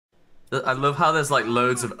I love how there's like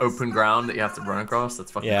loads of open ground that you have to run across.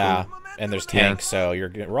 That's fucking Yeah, cool. and there's tanks, so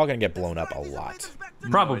we're all gonna get blown up a lot.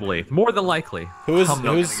 Probably. More than likely. Who's I'm not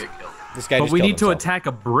gonna get killed. this guy? But Just we killed need to himself. attack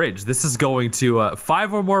a bridge. This is going to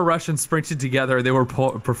 5 or more Russians sprinted together. They will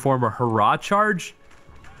perform a hurrah charge.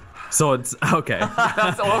 So it's okay.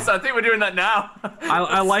 That's awesome. I think we're doing that now.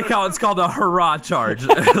 I like how it's called a hurrah charge.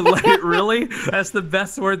 Like, really? That's the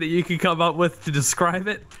best word that you can come up with to describe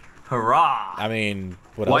it? Hurrah! I mean,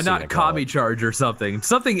 what Why else? Are you not gonna call commie it? charge or something?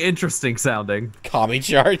 Something interesting sounding. Commie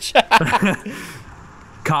charge?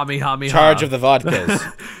 Commie, homie, Charge of the vodkas.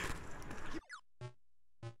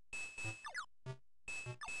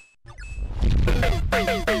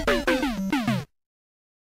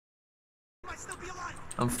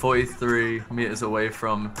 I'm 43 meters away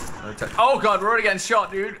from. Oh god, we're already getting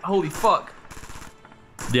shot, dude. Holy fuck.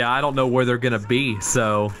 Yeah, I don't know where they're gonna be,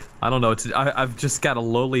 so I don't know. I've just got a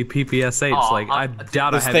lowly PPSH. Aw, Like I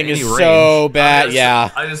doubt This I have thing any is range. so bad.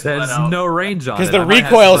 Yeah, I just There's let out. no range on it. because the I might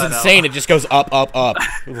have- recoil is let out. insane. It just goes up, up, up.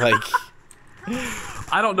 Like,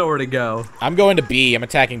 I don't know where to go. I'm going to B. I'm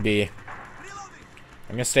attacking B.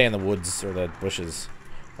 I'm gonna stay in the woods or the bushes.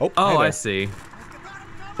 Oh, Oh, hey there. I see.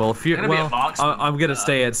 Well, if you Gonna be a well, marksman. I'm gonna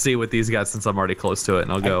stay at C with these guys since I'm already close to it,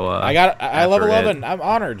 and I'll go. I love after it. 11. I'm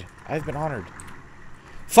honored. I've been honored.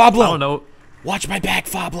 Fablo, I don't know. watch my back,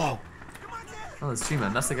 Fablo. Oh, there's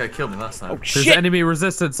G-Man. That's the guy who killed me last time. Oh There's shit! enemy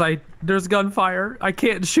resistance. There's gunfire. I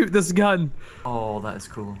can't shoot this gun. Oh, that is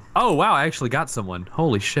cool. Oh wow, I actually got someone.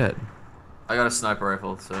 Holy shit. I got a sniper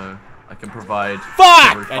rifle, so I can provide.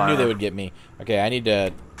 Fuck! cover I knew they fire. would get me. Okay, I need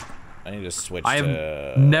to switch. I have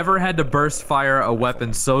to... never had to burst fire a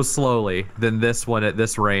weapon so slowly than this one at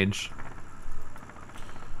this range.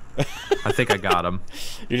 I think I got him.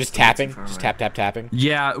 You're just tapping, far just away. tapping.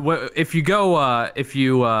 Yeah, if you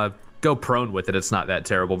go prone with it, it's not that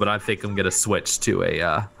terrible. But I think I'm gonna switch to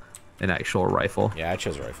an actual rifle. Yeah, I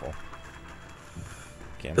chose rifle.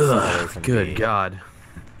 Okay, I'm far away from Good B. God.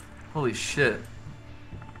 Holy shit.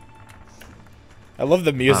 I love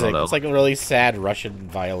the music. know. It's like really sad Russian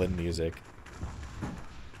violin music.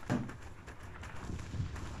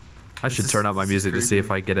 I should is- turn up my this is music to see creepy.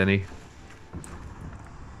 if I get any.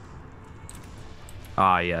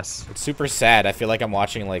 Ah, yes. It's super sad. I feel like I'm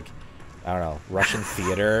watching like, I don't know, Russian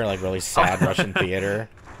theater, like really sad Russian theater.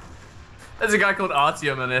 There's a guy called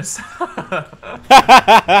Artyom in this.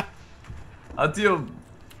 Artyom.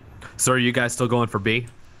 So are you guys still going for B?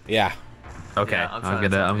 Yeah. Okay, Yeah, I'm I'm trying to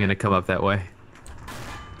gonna tell you. come up that way.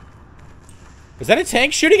 Is that a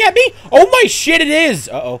tank shooting at me? Oh my shit! It is.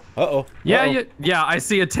 Uh oh. Uh oh. Yeah, yeah. I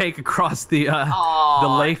see a tank across the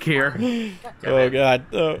lake here. Oh god.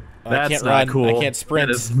 I That's can't not run. cool. I can't sprint.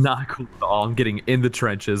 That is not cool at all. I'm getting in the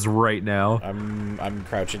trenches right now. I'm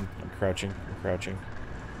crouching. I'm crouching. I'm crouching.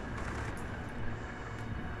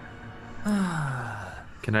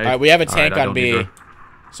 Can I? All right, we have a All right, tank I on don't need B, to-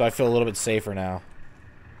 so I feel a little bit safer now.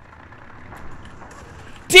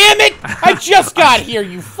 Damn it! I just got here,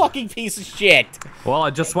 you fucking piece of shit. Well,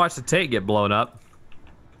 I just watched the tank get blown up.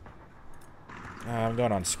 I'm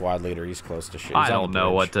going on squad leader. He's close to shit. I He's on don't the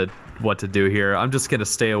know bridge. what to do here. I'm just gonna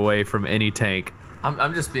stay away from any tank.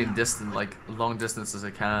 I'm just being distant, like long distance as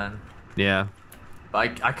I can. Yeah.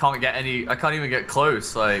 But I can't get any. I can't even get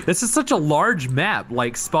close. Like This is such a large map.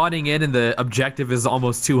 Like spawning in and the objective is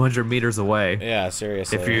almost 200 meters away. Yeah,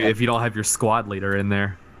 seriously. If you don't have your squad leader in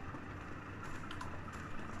there.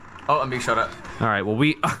 oh, I'm being shot at. All right. Well,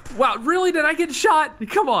 wow. Really? Did I get shot?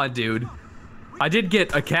 Come on, dude. I did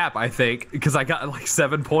get a cap, I think, because I got like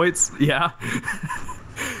 7 points. Yeah.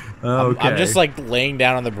 Okay. I'm just like laying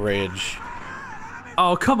down on the bridge.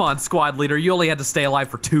 Oh, come on, squad leader. You only had to stay alive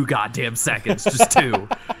for 2 goddamn seconds. Just 2.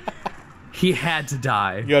 He had to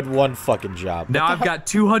die. You had one fucking job. Now I've got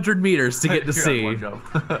 200 meters to get to You had sea. one job.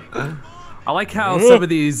 I like how some of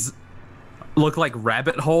these look like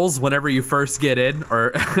rabbit holes whenever you first get in,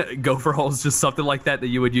 or gopher holes, just something like that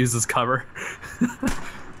you would use as cover.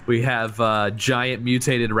 We have giant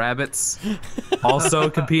mutated rabbits also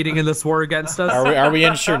competing in this war against us. Are we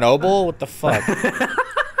in Chernobyl? What the fuck?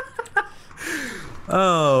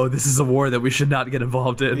 Oh, this is a war that we should not get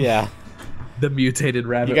involved in. Yeah. The mutated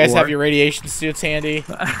rabbit You guys war. have your radiation suits handy?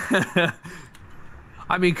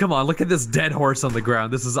 I mean, come on, look at this dead horse on the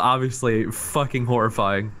ground. This is obviously fucking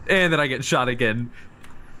horrifying. And then I get shot again.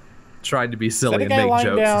 Trying to be silly a and guy make lying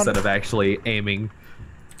jokes down? instead of actually aiming.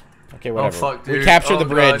 Okay, whatever. fuck, We dude. captured Oh, the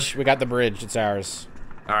God. bridge. We got the bridge. It's ours.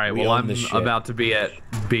 All right, We well, own I'm this shit. about to be at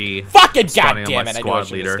B. Fucking spawning on goddamn my it! I knew I squad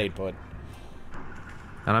should have leader. stayed put.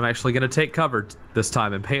 And I'm actually going to take cover this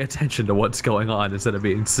time and pay attention to what's going on instead of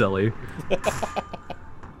being silly.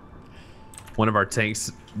 One of our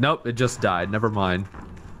tanks... Nope, it just died. Never mind.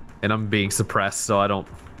 and I'm being suppressed, so I don't.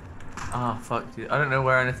 Oh fuck, dude. I don't know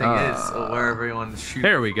where anything is or where everyone's shooting.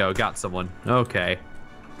 There we go. Got someone. Okay.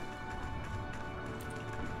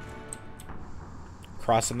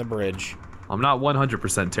 Crossing the bridge. I'm not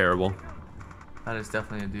 100% terrible. That is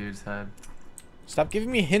definitely a dude's head. Stop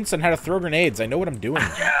giving me hints on how to throw grenades. I know what I'm doing.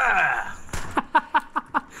 Yeah.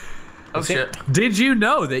 Oh shit. Did you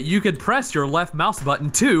know that you could press your left mouse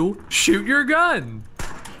button to shoot your gun?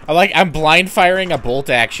 I'm blind firing a bolt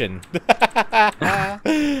action.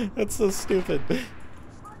 That's so stupid.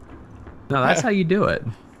 No, that's how you do it.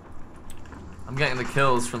 I'm getting the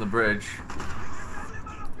kills from the bridge.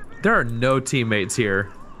 There are no teammates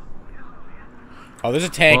here. Oh, there's a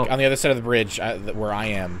tank on the other side of the bridge where I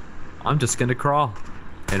am. I'm just gonna crawl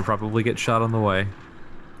and probably get shot on the way.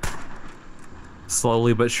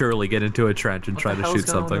 Slowly but surely get into a trench and try to shoot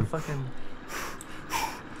something.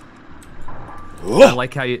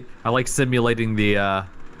 I like simulating the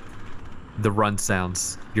run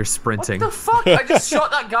sounds. You're sprinting. What the fuck? I just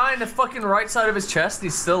shot that guy in the fucking right side of his chest.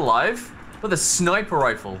 He's still alive with a sniper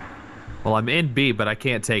rifle. Well, I'm in B, but I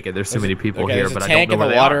can't take it. There's too many people here, but I don't know where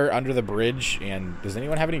they are. There's a tank in the water under the bridge, and does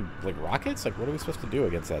anyone have any like rockets? Like, what are we supposed to do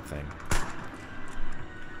against that thing?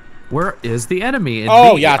 Where is the enemy? In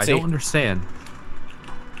oh, B? Yahtzee. I don't understand.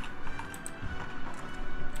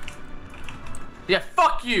 Yeah,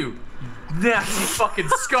 fuck you, nasty fucking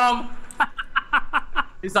scum.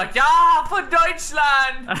 He's like, yeah, for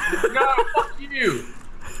Deutschland. No, fuck you.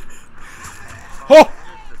 Oh!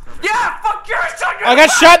 Yeah, fuck you. I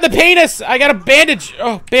got shot in the penis. I got a bandage.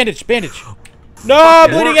 Oh, bandage. No,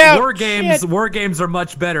 I'm bleeding out. War games are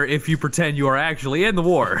much better if you pretend you are actually in the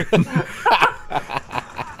war.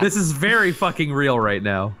 This is very fucking real right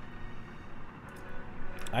now.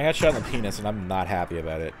 I got shot in the penis, and I'm not happy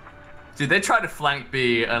about it. Dude, they tried to flank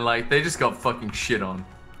B, and like they just got fucking shit on.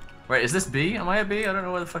 Wait, is this B? Am I at B? I don't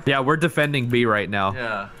know where the fuck. Yeah, we're defending B right now.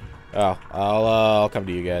 Yeah. Oh, I'll come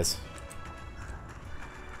to you guys.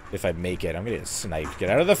 If I make it, I'm gonna get sniped. Get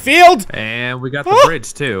out of the field! And we got the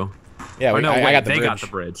bridge too. Yeah, I got the they bridge. got the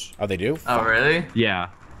bridge. Oh, they do? Oh, really? Yeah.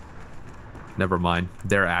 Never mind.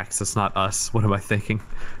 Their access, not us. What am I thinking?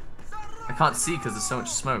 I can't see because there's so much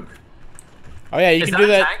smoke. Oh yeah, you Is can do a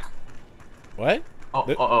that. Tank? What?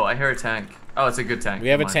 Oh, I hear a tank. Oh, it's a good tank. We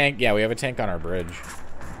have a tank. Yeah, we have a tank on our bridge.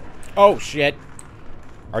 Oh shit!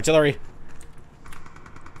 Artillery.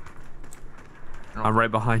 I'm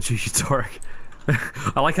right behind you, you dork.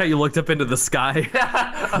 I like how you looked up into the sky.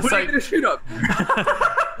 Yeah, I was what like, are you gonna shoot up?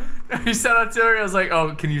 You said artillery. I was like,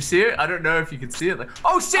 oh, can you see it? I don't know if you can see it. Like,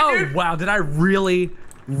 oh shit, dude! Wow, did I really?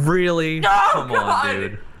 Oh, Come on,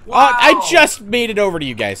 dude. Wow. I just made it over to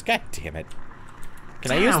you guys. God damn it!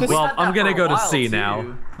 Can I use this? Well, had I'm that gonna for a go to while, C too.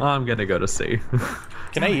 now. I'm gonna go to C.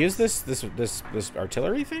 Can I use this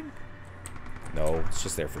artillery thing? No, it's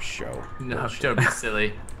just there for show. No, Bullshit. don't be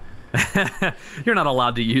silly. You're not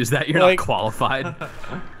allowed to use that. You're Like- not qualified.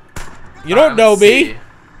 You don't know let's me. see.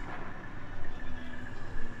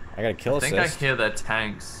 I gotta kill I think I assist. hear the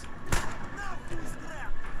tanks.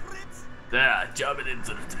 Yeah, jumping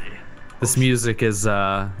into the tree. This music is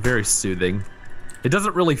very soothing. It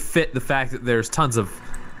doesn't really fit the fact that there's tons of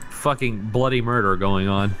fucking bloody murder going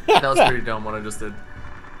on. That was pretty dumb what I just did.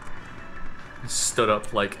 Stood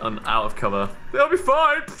up like out of cover. They'll be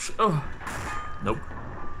fine. Oh. Nope.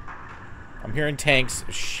 I'm hearing tanks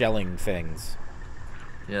shelling things.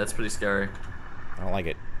 Yeah, that's pretty scary. I don't like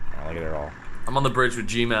it. I don't like it at all. I'm on the bridge with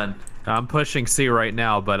G-Man. I'm pushing C right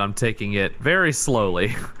now, but I'm taking it very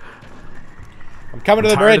slowly. I'm coming to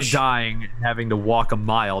the Tired of bridge. dying and having to walk a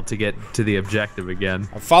mile to get to the objective again.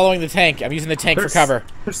 I'm following the tank. I'm using the tank for cover.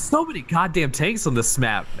 There's so many goddamn tanks on this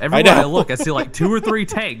map. Everywhere I look, I see like 2 or 3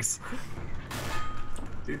 tanks.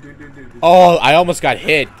 Oh, I almost got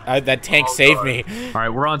hit. That tank saved me. All right,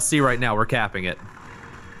 we're on C right now. We're capping it.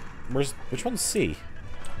 Which one's C?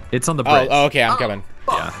 It's on the bridge. Oh, okay. I'm coming.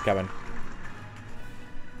 Yeah. I'm coming.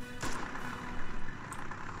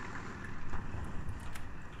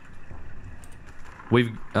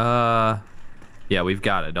 We've yeah, we've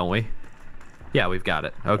got it, don't we? Yeah, we've got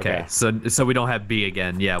it. Okay. So we don't have B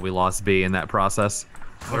again. Yeah, we lost B in that process.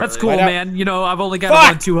 That's cool, man. You know, I've only got to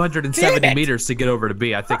run 270 meters to get over to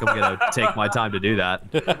B. I think I'm gonna take my time to do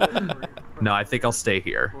that. No, I think I'll stay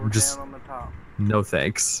here. Just no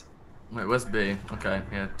thanks. Wait, where's B? Okay,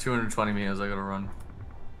 yeah, 220 meters I gotta run.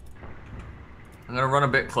 I'm gonna run a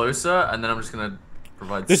bit closer, and then I'm just gonna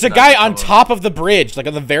provide. There's a guy on top of the bridge, like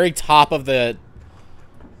on the very top of the,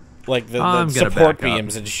 like the support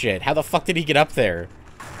beams and shit. How the fuck did he get up there?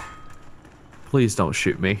 Please don't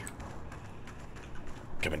shoot me.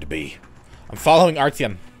 Coming to B. I'm following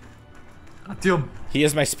Artyom. Artyom. He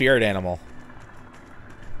is my spirit animal.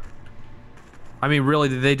 I mean, really,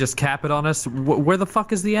 did they just cap it on us? Where the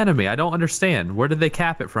fuck is the enemy? I don't understand. Where did they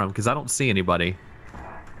cap it from? Because I don't see anybody.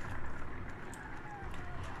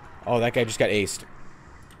 Oh, that guy just got aced.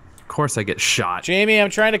 Of course I get shot. Jamie, I'm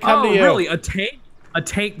trying to come to you. Oh, really? A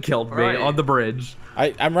tank killed me on the bridge.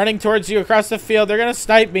 I'm running towards you across the field. They're gonna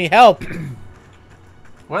snipe me. Help!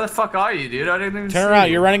 Where the fuck are you, dude? I didn't even Turn around.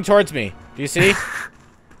 You're running towards me. Do you see?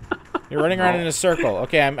 You're running around in a circle.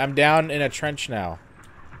 Okay, I'm down in a trench now.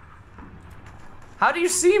 How do you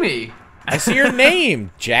see me? I see your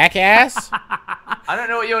name, jackass. I don't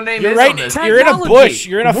know what your name You're is right. on this. You're in a bush.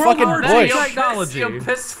 You're in a fucking bush. Technology. You're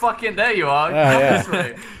pissed fucking. There you are. Oh, yeah.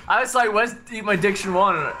 Right. I was like, where's Eat My Diction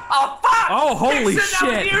 1? Oh, fuck! Oh, holy Dixon,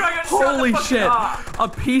 shit. I got Holy shot shit. up. A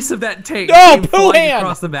piece of that tank No, came Pooh flying Hand.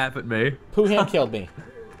 across the map at me. Pooh Hand killed me.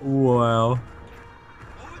 Wow.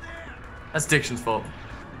 That's Diction's fault.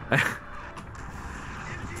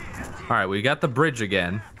 Alright, we got the bridge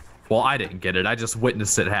again. Well, I didn't get it. I just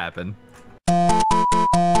witnessed it happen.